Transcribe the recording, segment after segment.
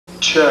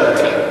Check.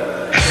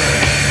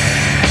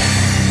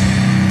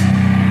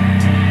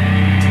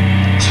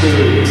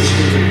 2, 2.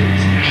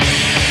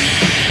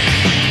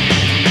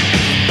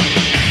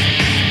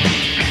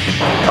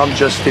 I'm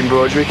Justin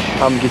Broderick.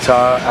 I'm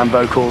guitar and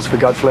vocals for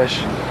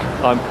Godflesh.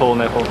 I'm Paul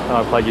Neville and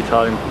I play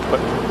guitar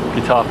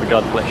for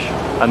Godflesh.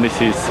 And this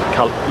is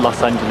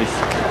Los Angeles.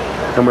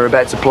 And we're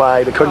about to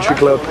play the Country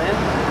Club,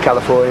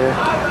 California,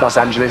 Los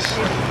Angeles.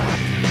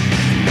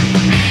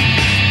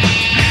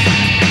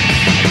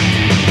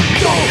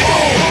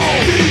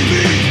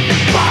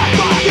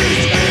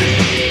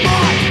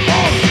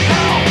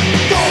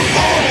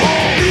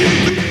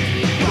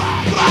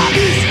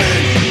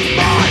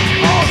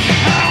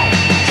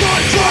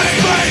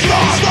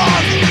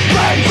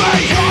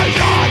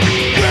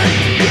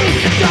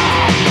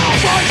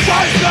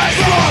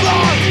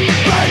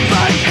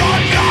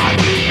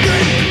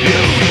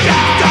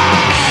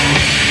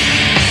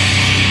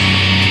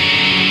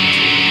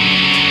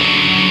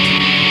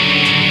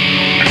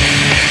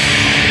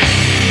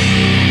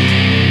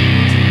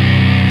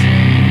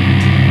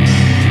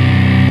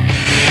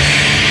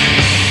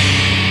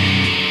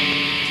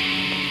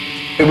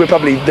 We're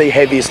probably the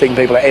heaviest thing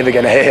people are ever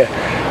going to hear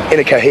in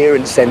a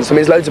coherent sense. I mean,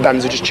 there's loads of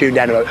bands who just tune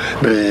down and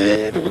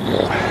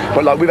go,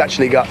 but like we've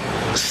actually got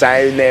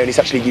sound there and it's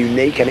actually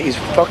unique and it is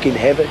fucking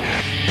heavy.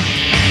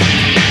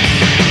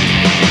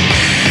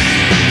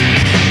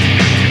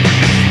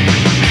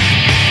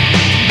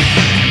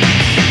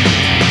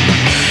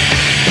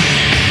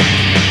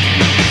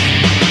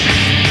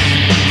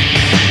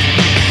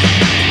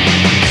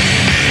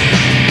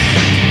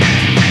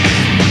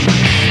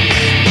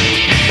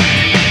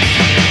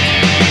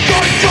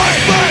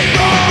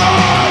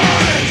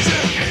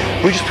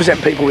 We just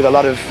present people with a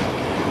lot of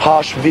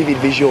harsh, vivid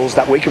visuals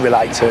that we can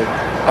relate to,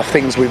 of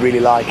things we really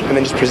like, and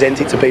then just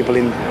present it to people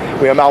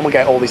we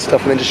amalgamate all this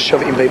stuff and then just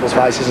shove it in people's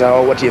faces and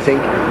oh, what do you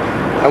think?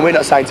 And we're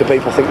not saying to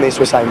people, think this,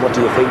 we're saying, what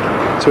do you think?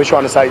 So we're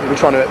trying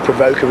to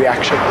provoke a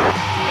reaction.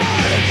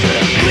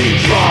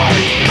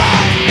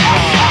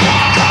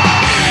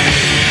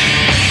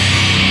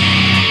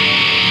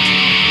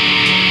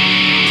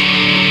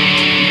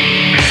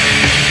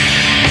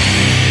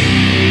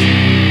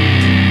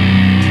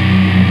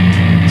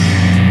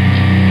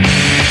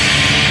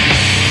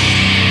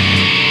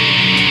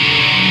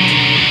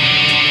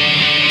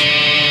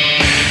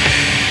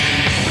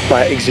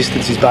 My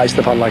existence is based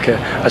upon like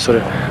a sort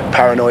of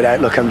paranoid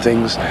outlook on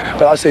things,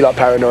 but I see like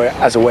paranoia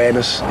as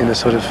awareness in a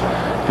sort of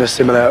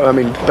similar. I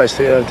mean,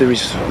 basically there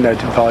is no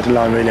dividing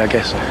line really. I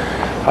guess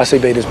I see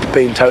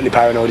being totally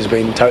paranoid as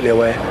being totally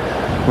aware.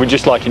 We're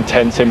just like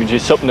intense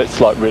images, something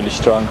that's like really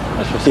strong.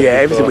 Yeah,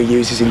 everything we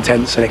use is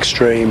intense and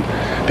extreme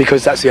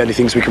because that's the only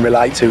things we can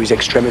relate to is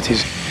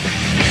extremities.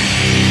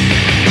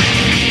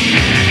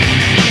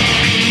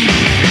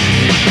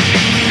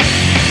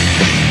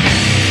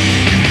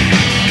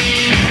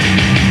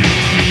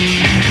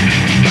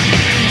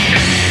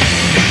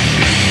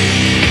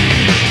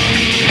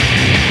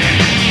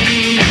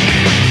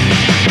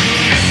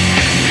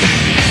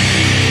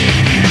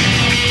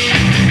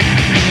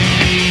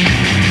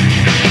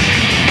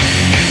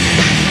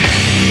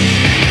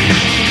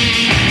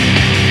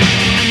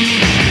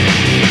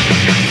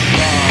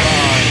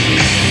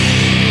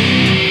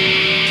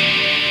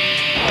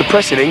 The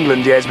press in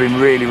England, yeah, has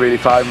been really, really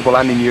favourable,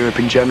 and in Europe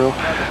in general.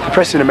 The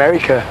press in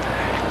America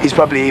is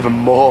probably even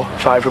more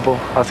favourable,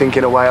 I think,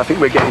 in a way. I think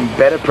we're getting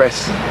better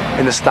press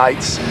in the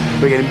States.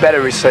 We're getting better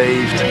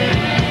received.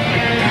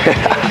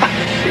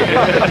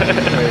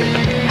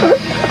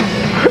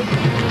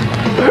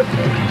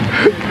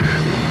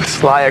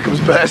 Slayer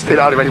comes bursting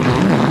out of it.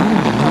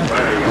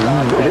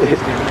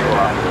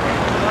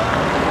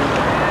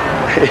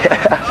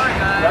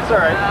 That's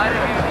alright.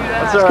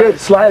 It's good.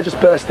 Slayer just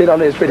burst in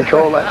on it. It's pretty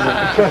cool.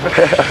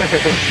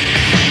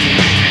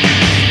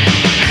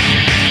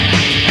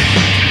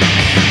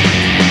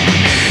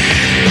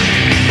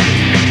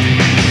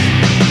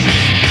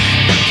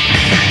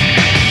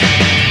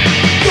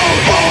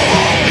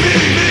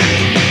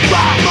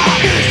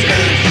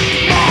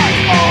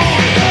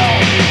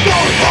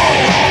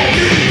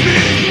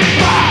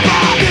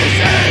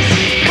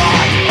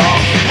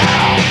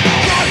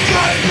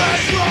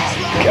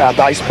 Our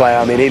bass player,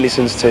 I mean, he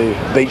listens to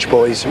Beach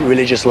Boys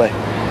religiously.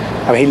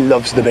 I mean, he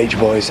loves the Beach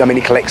Boys. I mean,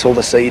 he collects all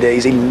the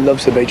CDs. He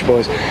loves the Beach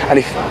Boys, and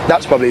if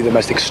that's probably the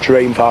most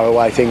extreme, far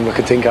away thing we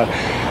could think of.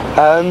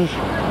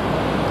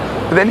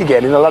 But then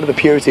again, in a lot of the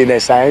purity in their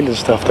sound and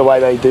stuff, the way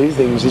they do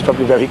things is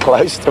probably very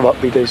close to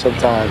what we do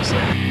sometimes.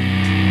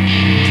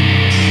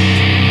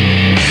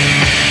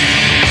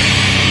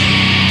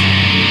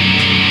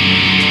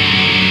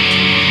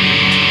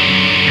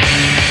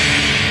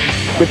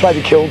 We played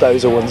with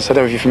Killdozer once. I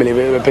don't know if you're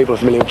familiar with people are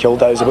familiar with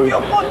Killdozer,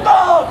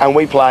 but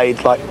we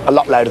played like a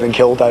lot louder than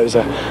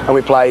Killdozer, and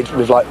we played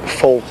with like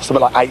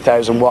something like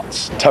 8,000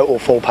 watts total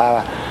full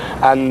power.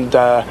 And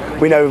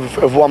we know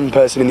of one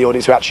person in the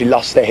audience who actually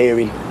lost their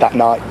hearing that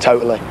night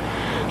totally.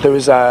 There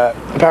was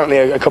apparently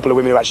a couple of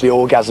women who actually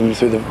orgasmed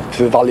through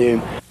the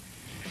volume.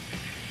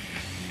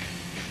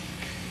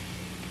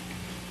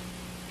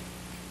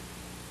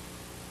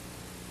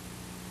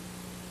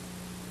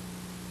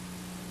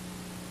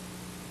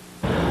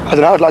 I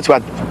don't know, I'd like to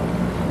add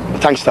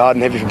thanks to Hard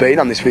and Heavy for being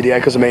on this video,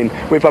 because I mean,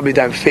 we probably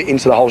don't fit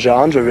into the whole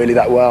genre really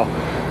that well.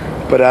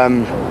 But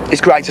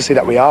it's great to see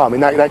that we are. I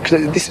mean,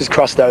 this has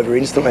crossed over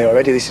instantly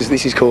already.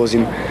 This is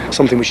causing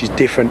something which is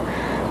different.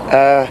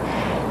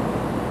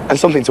 And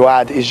something to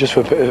add is just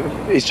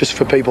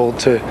for people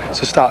to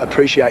start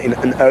appreciating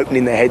and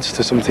opening their heads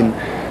to something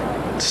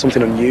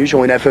unusual.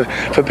 You know,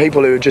 for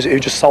people who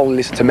just solely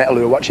listen to metal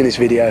who are watching this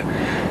video,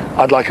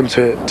 I'd like them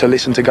to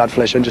listen to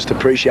Godflesh and just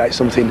appreciate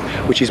something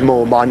which is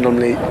more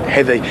mind-numbingly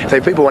heavy.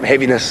 If people want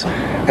heaviness,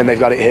 and they've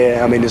got it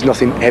here. I mean, there's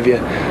nothing heavier.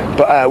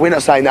 But we're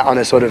not saying that on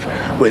a sort of,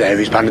 we're the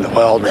heaviest band in the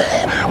world.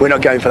 We're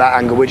not going for that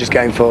angle. We're just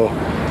going for,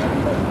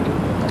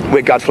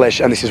 we're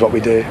Godflesh, and this is what we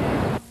do.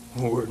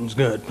 Warden's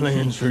got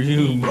plans for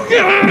you.